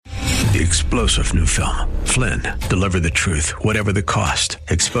The explosive new film, Flynn, deliver the truth, whatever the cost,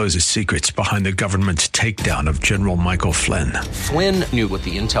 exposes secrets behind the government's takedown of General Michael Flynn. Flynn knew what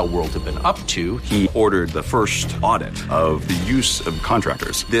the intel world had been up to. He ordered the first audit of the use of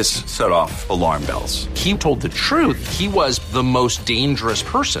contractors. This set off alarm bells. He told the truth. He was the most dangerous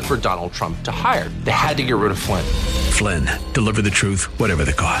person for Donald Trump to hire. They had to get rid of Flynn. Flynn, deliver the truth, whatever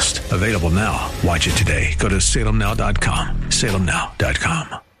the cost. Available now. Watch it today. Go to salemnow.com.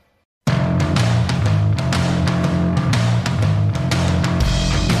 salemnow.com.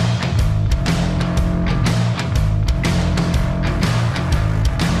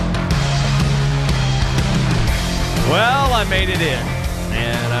 Well, I made it in,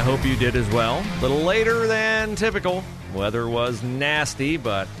 and I hope you did as well. A little later than typical. Weather was nasty,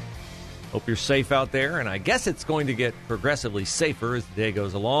 but hope you're safe out there, and I guess it's going to get progressively safer as the day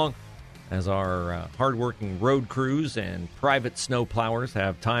goes along, as our hardworking road crews and private snow plowers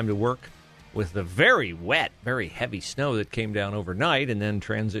have time to work with the very wet, very heavy snow that came down overnight and then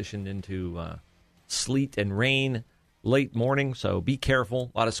transitioned into sleet and rain late morning, so be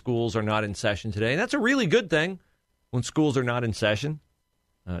careful. A lot of schools are not in session today, and that's a really good thing when schools are not in session,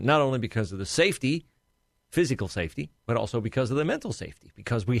 not only because of the safety, physical safety, but also because of the mental safety,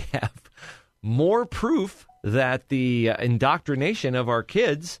 because we have more proof that the indoctrination of our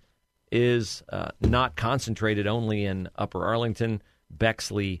kids is not concentrated only in Upper Arlington,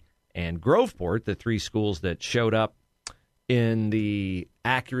 Bexley, and Groveport, the three schools that showed up in the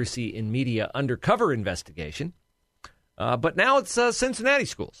Accuracy in Media undercover investigation, but now it's Cincinnati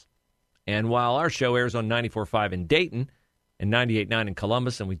schools. And while our show airs on 94.5 in Dayton and 98.9 in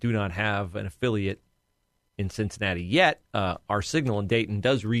Columbus, and we do not have an affiliate in Cincinnati yet, our signal in Dayton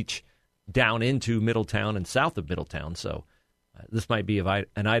does reach down into Middletown and south of Middletown. So this might be an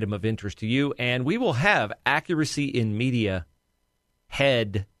item of interest to you. And we will have Accuracy in Media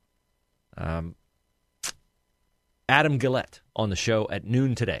head Adam Gillette on the show at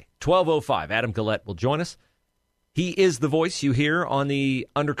noon today. 12:05, Adam Gillette will join us. He is the voice you hear on the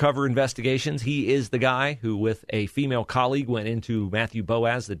undercover investigations. He is the guy who, with a female colleague, went into Matthew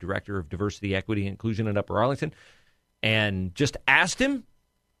Boaz, the Director of Diversity, Equity, and Inclusion at Upper Arlington, and just asked him,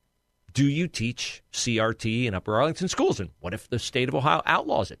 do you teach CRT in Upper Arlington schools? And what if the state of Ohio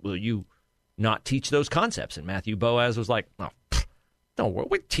outlaws it? Will you not teach those concepts? And Matthew Boaz was like, no,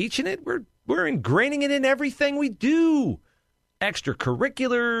 we're teaching it. We're ingraining it in everything we do.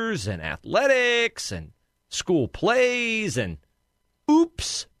 Extracurriculars and athletics and school plays, and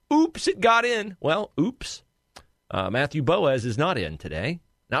oops, it got in. Well, oops. Matthew Boaz is not in today,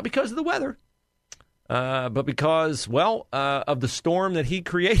 not because of the weather, but because, of the storm that he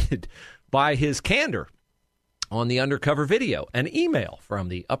created by his candor on the undercover video. An email from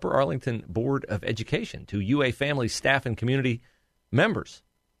the Upper Arlington Board of Education to UA family, staff, and community members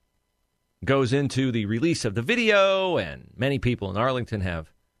goes into the release of the video, and many people in Arlington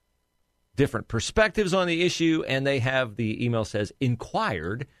have different perspectives on the issue, and they have, the email says,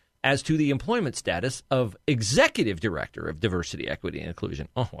 inquired as to the employment status of Executive Director of Diversity, Equity, and Inclusion.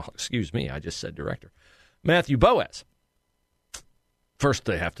 Oh, well, excuse me, I just said Director. Matthew Boaz. First,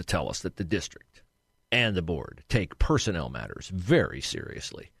 they have to tell us that the district and the board take personnel matters very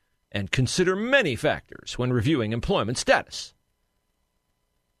seriously and consider many factors when reviewing employment status.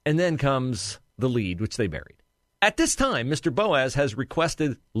 And then comes the lead, which they buried. At this time, Mr. Boaz has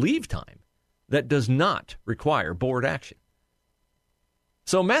requested leave time that does not require board action.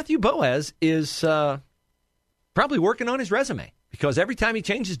 So Matthew Boaz is probably working on his resume, because every time he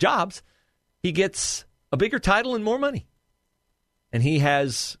changes jobs, he gets a bigger title and more money. And he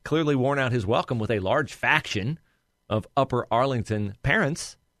has clearly worn out his welcome with a large faction of Upper Arlington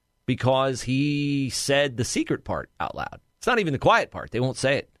parents because he said the secret part out loud. It's not even the quiet part. They won't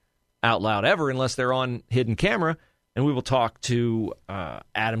say it out loud ever unless they're on hidden camera. And we will talk to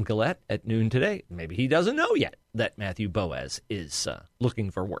Adam Gillette at noon today. Maybe he doesn't know yet that Matthew Boaz is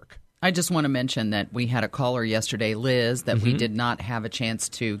looking for work. I just want to mention that we had a caller yesterday, Liz, that we did not have a chance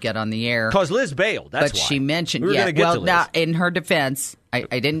to get on the air. Because Liz bailed, that's but why. She mentioned, we were going to get to Liz. Now, in her defense, I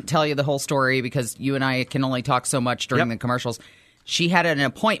didn't tell you the whole story because you and I can only talk so much during the commercials. She had an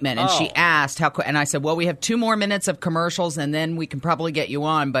appointment, and she asked how quick. And I said, well, we have 2 more minutes of commercials, and then we can probably get you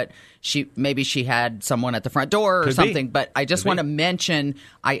on. But maybe she had someone at the front door or something. But I just want to mention,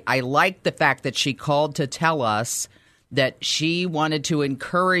 I like the fact that she called to tell us that she wanted to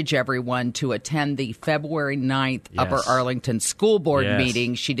encourage everyone to attend the February 9th Upper Arlington School Board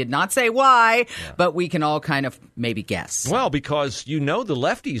meeting. She did not say why, but we can all kind of maybe guess. Well, because the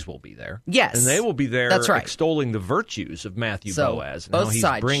lefties will be there. Yes. And they will be there That's right. extolling the virtues of Matthew Boaz. Both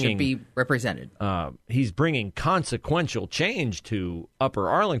sides should be represented. He's bringing consequential change to Upper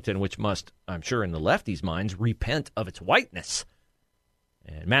Arlington, which must, I'm sure in the lefties' minds, repent of its whiteness.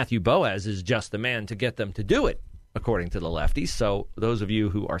 And Matthew Boaz is just the man to get them to do it, according to the lefties. So those of you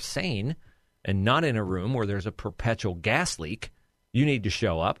who are sane and not in a room where there's a perpetual gas leak, you need to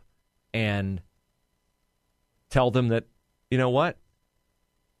show up and tell them that, you know what?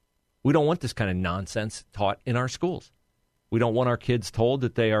 We don't want this kind of nonsense taught in our schools. We don't want our kids told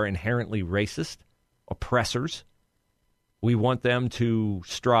that they are inherently racist, oppressors. We want them to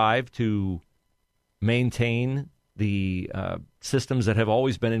strive to maintain the systems that have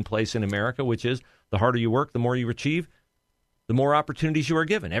always been in place in America, which is the harder you work, the more you achieve, the more opportunities you are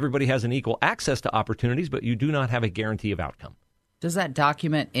given. Everybody has an equal access to opportunities, but you do not have a guarantee of outcome. Does that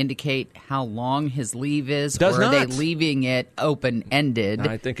document indicate how long his leave is? Does or not. Are they leaving it open-ended?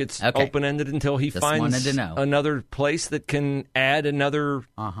 I think it's open-ended until he finds another place that can add another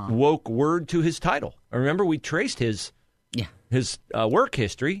woke word to his title. Remember, we traced his work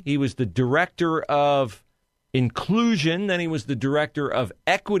history. He was the director of inclusion, then he was the director of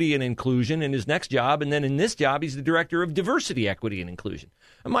equity and inclusion in his next job, and then in this job he's the director of diversity, equity, and inclusion.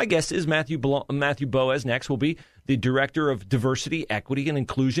 And my guess is Matthew Boaz next will be the director of diversity, equity, and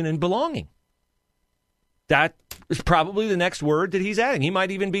inclusion and belonging. That is probably the next word that he's adding. He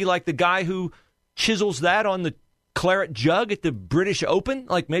might even be like the guy who chisels that on the claret jug at the British Open,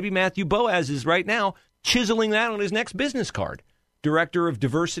 like maybe Matthew Boaz is right now chiseling that on his next business card. Director of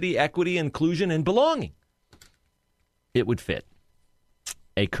diversity, equity, inclusion, and belonging. It would fit.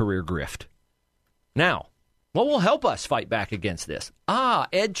 A career grift. Now, what will help us fight back against this?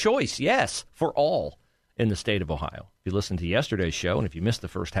 Ed choice, yes, for all in the state of Ohio. If you listened to yesterday's show, and if you missed the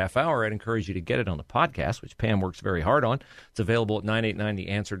first half hour, I'd encourage you to get it on the podcast, which Pam works very hard on. It's available at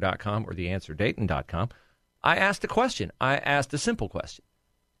 989theanswer.com or theanswerdayton.com. I asked a question. I asked a simple question.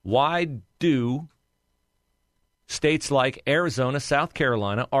 Why do states like Arizona, South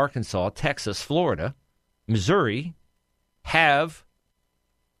Carolina, Arkansas, Texas, Florida, Missouri have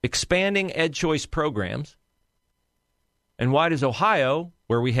expanding ed choice programs? And why does Ohio,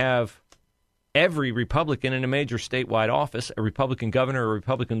 where we have every Republican in a major statewide office, a Republican governor, a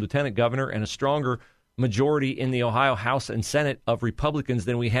Republican lieutenant governor, and a stronger majority in the Ohio House and Senate of Republicans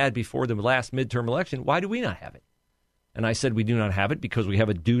than we had before the last midterm election, why do we not have it? And I said we do not have it because we have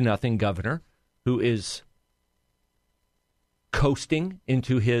a do-nothing governor who is coasting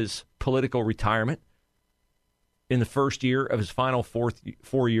into his political retirement in the first year of his final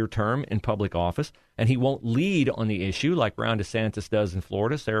four-year term in public office, and he won't lead on the issue like Ron DeSantis does in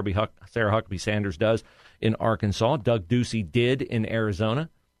Florida, Sarah Huckabee Sanders does in Arkansas, Doug Ducey did in Arizona,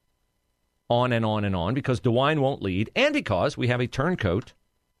 on and on and on, because DeWine won't lead, and because we have a turncoat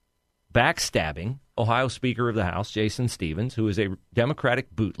backstabbing Ohio Speaker of the House, Jason Stevens, who is a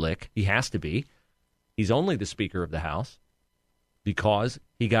Democratic bootlick. He has to be. He's only the Speaker of the House because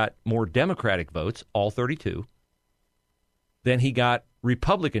he got more Democratic votes, all 32, than he got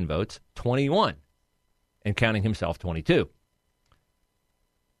Republican votes, 21, and counting himself 22.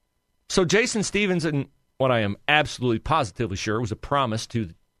 So Jason Stevens, and what I am absolutely positively sure was a promise to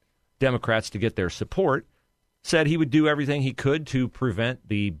Democrats to get their support, said he would do everything he could to prevent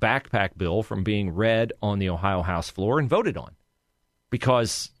the backpack bill from being read on the Ohio House floor and voted on.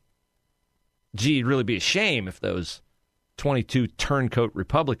 Because, it'd really be a shame if those 22 turncoat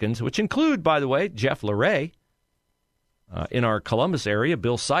Republicans, which include, by the way, Jeff LaRay, in our Columbus area,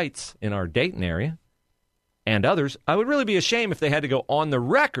 Bill Seitz in our Dayton area, and others, I would really be ashamed if they had to go on the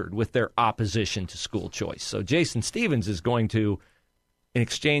record with their opposition to school choice. So Jason Stevens is going to, in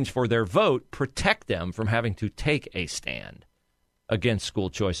exchange for their vote, protect them from having to take a stand against school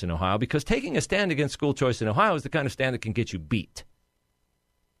choice in Ohio, because taking a stand against school choice in Ohio is the kind of stand that can get you beat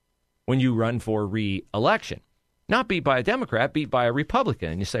when you run for re-election. Not beat by a Democrat, beat by a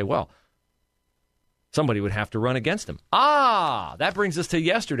Republican. And you say, well, somebody would have to run against him. That brings us to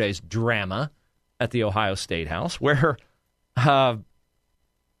yesterday's drama at the Ohio State House, where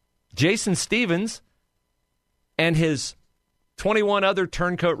Jason Stevens and his 21 other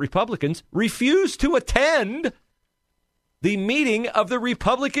turncoat Republicans refused to attend the meeting of the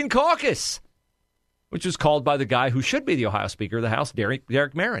Republican caucus, which was called by the guy who should be the Ohio Speaker of the House, Derek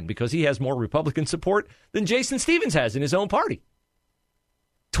Merrin, because he has more Republican support than Jason Stevens has in his own party.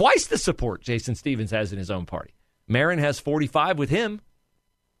 Twice the support Jason Stevens has in his own party. Merrin has 45 with him.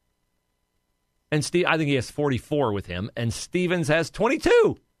 And I think he has 44 with him, and Stevens has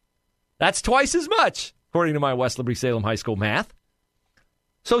 22. That's twice as much, according to my West Liberty-Salem High School math.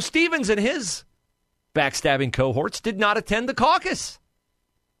 So Stevens and his backstabbing cohorts did not attend the caucus.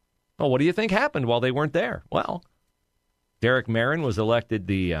 Well, what do you think happened while they weren't there? Well, Derek Marin was elected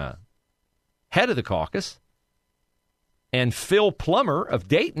the head of the caucus, and Phil Plummer of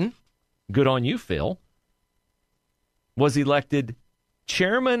Dayton, good on you, Phil, was elected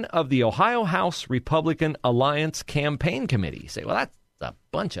chairman of the Ohio House Republican Alliance Campaign Committee. You say, well, that's a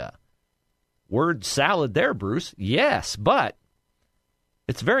bunch of word salad there, Bruce. Yes, but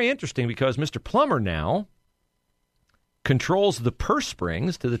it's very interesting because Mr. Plummer now controls the purse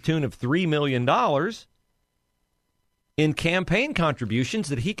strings to the tune of $3 million in campaign contributions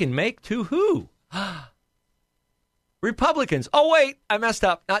that he can make to who? Republicans. Oh, wait, I messed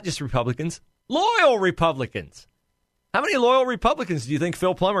up. Not just Republicans, loyal Republicans. How many loyal Republicans do you think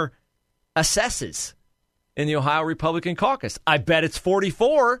Phil Plummer assesses in the Ohio Republican caucus? I bet it's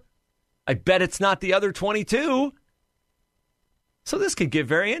 44. I bet it's not the other 22. So this could get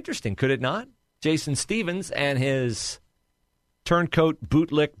very interesting, could it not? Jason Stevens and his turncoat,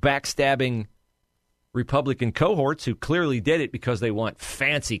 bootlick, backstabbing Republican cohorts who clearly did it because they want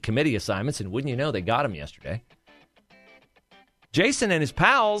fancy committee assignments, and wouldn't you know, they got them yesterday. Jason and his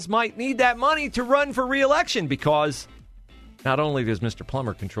pals might need that money to run for re-election because not only does Mr.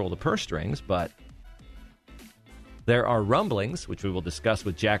 Plummer control the purse strings, but there are rumblings, which we will discuss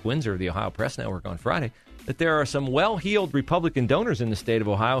with Jack Windsor of the Ohio Press Network on Friday, that there are some well-heeled Republican donors in the state of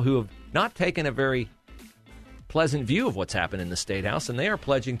Ohio who have not taken a very pleasant view of what's happened in the State House, and they are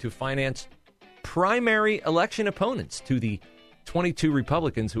pledging to finance primary election opponents to the 22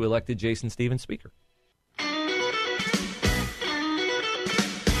 Republicans who elected Jason Stevens Speaker.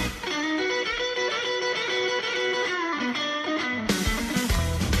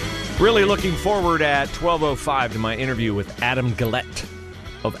 Really looking forward at 12:05 to my interview with Adam Gillette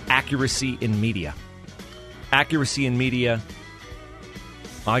of Accuracy in Media. Accuracy in Media,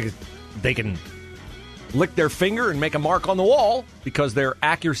 they can lick their finger and make a mark on the wall because their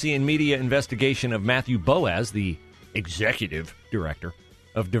Accuracy in Media investigation of Matthew Boaz, the executive director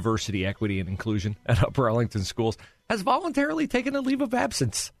of Diversity, Equity, and Inclusion at Upper Arlington Schools, has voluntarily taken a leave of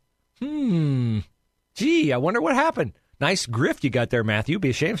absence. Gee, I wonder what happened. Nice grift you got there, Matthew.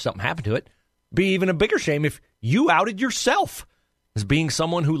 Be a shame if something happened to it. Be even a bigger shame if you outed yourself as being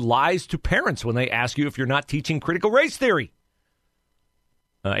someone who lies to parents when they ask you if you're not teaching critical race theory.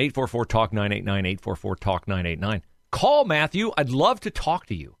 844-TALK-989, 844-TALK-989. Call Matthew. I'd love to talk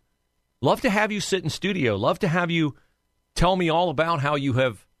to you. Love to have you sit in studio. Love to have you tell me all about how you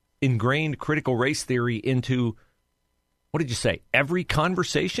have ingrained critical race theory into, what did you say, every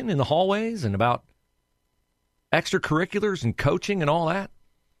conversation in the hallways and about extracurriculars and coaching and all that?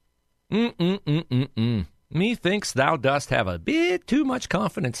 Methinks thou dost have a bit too much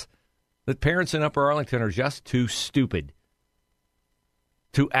confidence that parents in Upper Arlington are just too stupid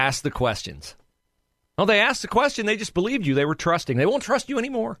to ask the questions. Well, they asked the question. They just believed you. They were trusting. They won't trust you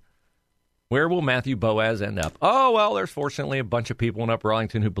anymore. Where will Matthew Boaz end up? Oh, well, there's fortunately a bunch of people in Upper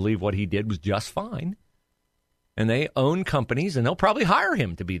Arlington who believe what he did was just fine. And they own companies, and they'll probably hire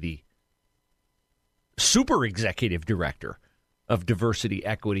him to be the super executive director of Diversity,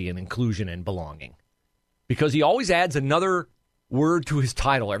 Equity, and Inclusion and Belonging. Because he always adds another word to his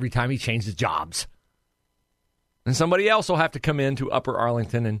title every time he changes jobs. And somebody else will have to come into Upper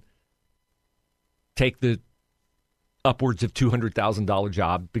Arlington and take the upwards of $200,000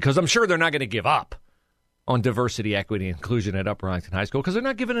 job, because I'm sure they're not going to give up on Diversity, Equity, and Inclusion at Upper Arlington High School, because they're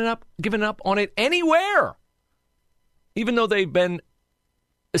not giving up on it anywhere, even though they've been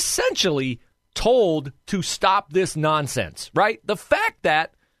essentially told to stop this nonsense, right? The fact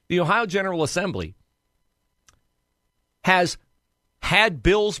that the Ohio General Assembly has had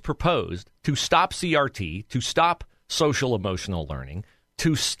bills proposed to stop CRT, to stop social emotional learning,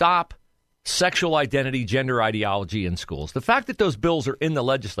 to stop sexual identity, gender ideology in schools. The fact that those bills are in the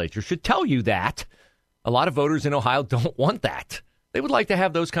legislature should tell you that a lot of voters in Ohio don't want that. They would like to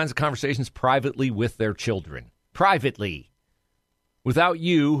have those kinds of conversations privately with their children. Privately. Without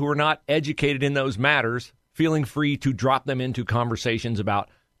you, who are not educated in those matters, feeling free to drop them into conversations about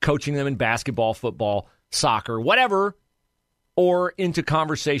coaching them in basketball, football, soccer, whatever, or into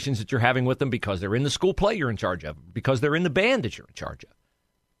conversations that you're having with them because they're in the school play you're in charge of, because they're in the band that you're in charge of.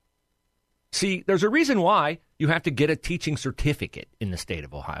 See, there's a reason why you have to get a teaching certificate in the state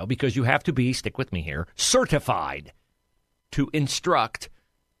of Ohio, because you have to be, stick with me here, certified to instruct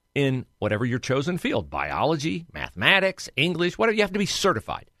in whatever your chosen field, biology, mathematics, English, whatever. You have to be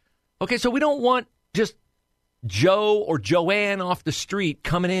certified. Okay, so we don't want just Joe or Joanne off the street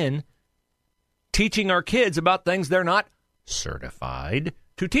coming in teaching our kids about things they're not certified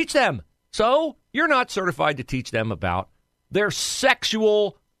to teach them. So you're not certified to teach them about their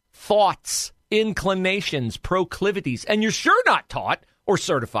sexual thoughts, inclinations, proclivities, and you're sure not taught or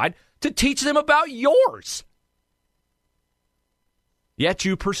certified to teach them about yours. Yet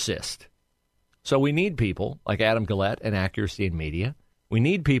you persist. So we need people like Adam Gullett and Accuracy in Media. We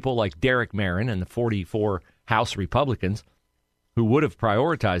need people like Derek Marin and the 44 House Republicans who would have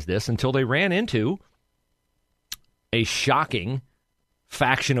prioritized this until they ran into a shocking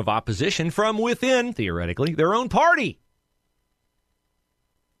faction of opposition from within, theoretically, their own party.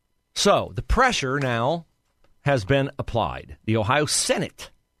 So the pressure now has been applied. The Ohio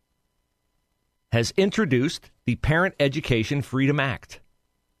Senate has introduced the Parent Education Freedom Act.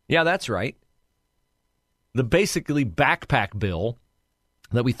 Yeah, that's right. The basically backpack bill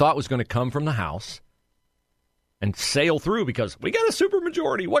that we thought was going to come from the House and sail through because we got a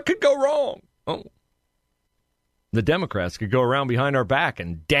supermajority. What could go wrong? Oh, the Democrats could go around behind our back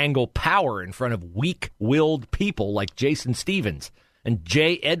and dangle power in front of weak-willed people like Jason Stevens and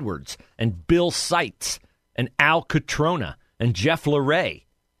Jay Edwards and Bill Seitz and Al Catrona and Jeff LaRay.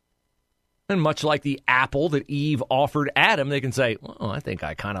 And much like the apple that Eve offered Adam, they can say, well, I think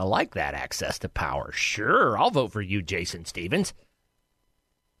I kind of like that access to power. Sure, I'll vote for you, Jason Stevens.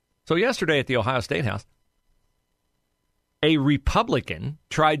 So yesterday at the Ohio State House, a Republican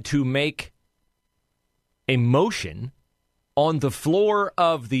tried to make a motion on the floor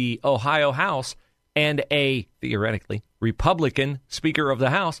of the Ohio House, and a, theoretically, Republican Speaker of the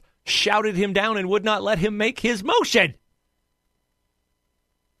House shouted him down and would not let him make his motion.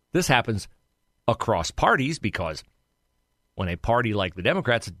 This happens across parties because when a party like the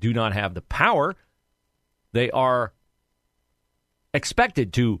Democrats do not have the power, they are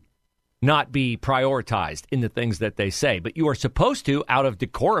expected to not be prioritized in the things that they say. But you are supposed to, out of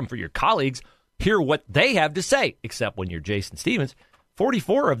decorum for your colleagues, hear what they have to say, except when you're Jason Stevens.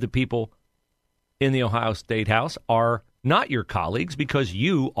 44 of the people in the Ohio State House are not your colleagues because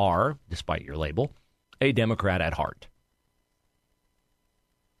you are, despite your label, a Democrat at heart.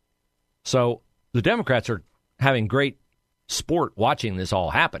 So the Democrats are having great sport watching this all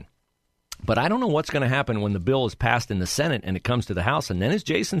happen. But I don't know what's going to happen when the bill is passed in the Senate and it comes to the House. And then is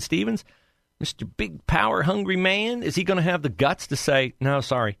Jason Stevens, Mr. Big Power Hungry Man, is he going to have the guts to say, no,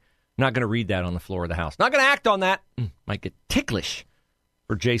 sorry, not going to read that on the floor of the House. Not going to act on that. Might get ticklish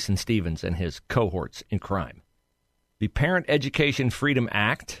for Jason Stevens and his cohorts in crime. The Parent Education Freedom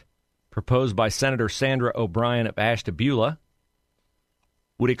Act, proposed by Senator Sandra O'Brien of Ashtabula,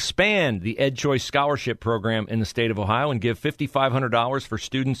 would expand the Ed Choice Scholarship Program in the state of Ohio and give $5,500 for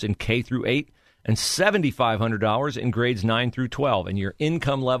students in K through 8 and $7,500 in grades 9 through 12. And your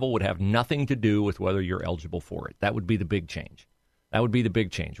income level would have nothing to do with whether you're eligible for it. That would be the big change. That would be the big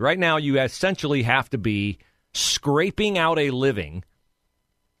change. Right now, you essentially have to be scraping out a living,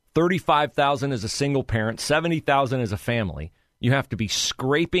 $35,000 as a single parent, $70,000 as a family. You have to be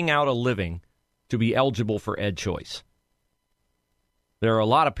scraping out a living to be eligible for Ed Choice. There are a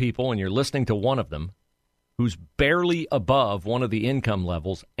lot of people, and you're listening to one of them, who's barely above one of the income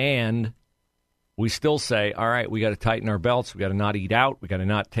levels, and we still say, all right, we got to tighten our belts, we got to not eat out, we got to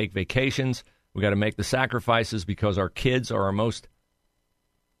not take vacations, we got to make the sacrifices because our kids are our most,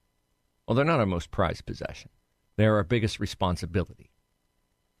 well, they're not our most prized possession. They're our biggest responsibility.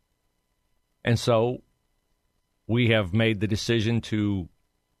 And so we have made the decision to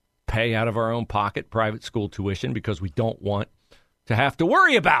pay out of our own pocket private school tuition because we don't want to have to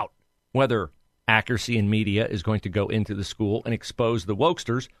worry about whether Accuracy in Media is going to go into the school and expose the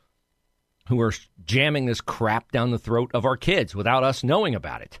wokesters who are jamming this crap down the throat of our kids without us knowing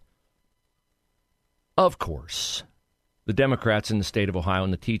about it. Of course, the Democrats in the state of Ohio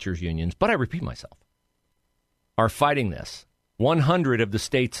and the teachers' unions, but I repeat myself, are fighting this. 100 of the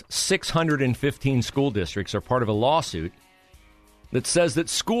state's 615 school districts are part of a lawsuit that says that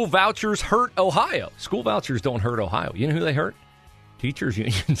school vouchers hurt Ohio. School vouchers don't hurt Ohio. You know who they hurt? Teachers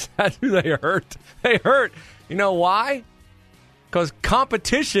unions. That's who they hurt. They hurt. You know why? Because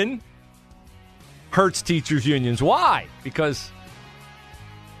competition hurts teachers unions. Why? Because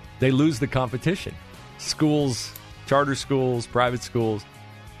they lose the competition. Schools, charter schools, private schools,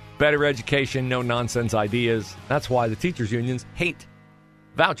 better education, no nonsense ideas. That's why the teachers unions hate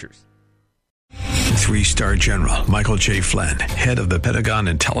vouchers. 3-star General Michael J. Flynn, head of the Pentagon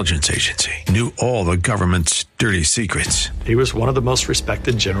Intelligence Agency, knew all the government's dirty secrets. He was one of the most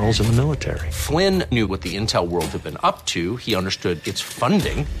respected generals in the military. Flynn knew what the intel world had been up to. He understood its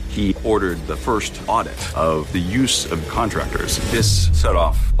funding. He ordered the first audit of the use of contractors. This set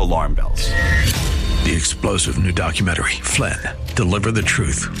off alarm bells. The explosive new documentary, Flynn, deliver the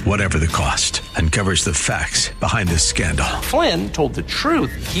truth, whatever the cost, and covers the facts behind this scandal. Flynn told the truth.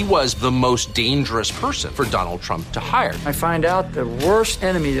 He was the most dangerous person for Donald Trump to hire. I find out the worst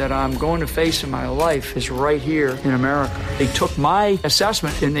enemy that I'm going to face in my life is right here in America. They took my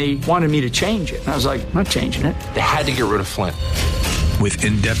assessment and they wanted me to change it. And I was like, I'm not changing it. They had to get rid of Flynn. With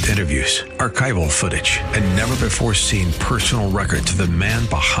in-depth interviews, archival footage, and never-before-seen personal records of the man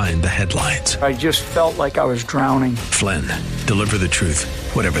behind the headlines. I just felt like I was drowning. Flynn, deliver the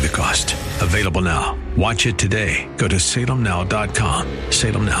truth, whatever the cost. Available now. Watch it today. Go to salemnow.com.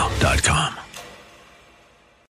 salemnow.com.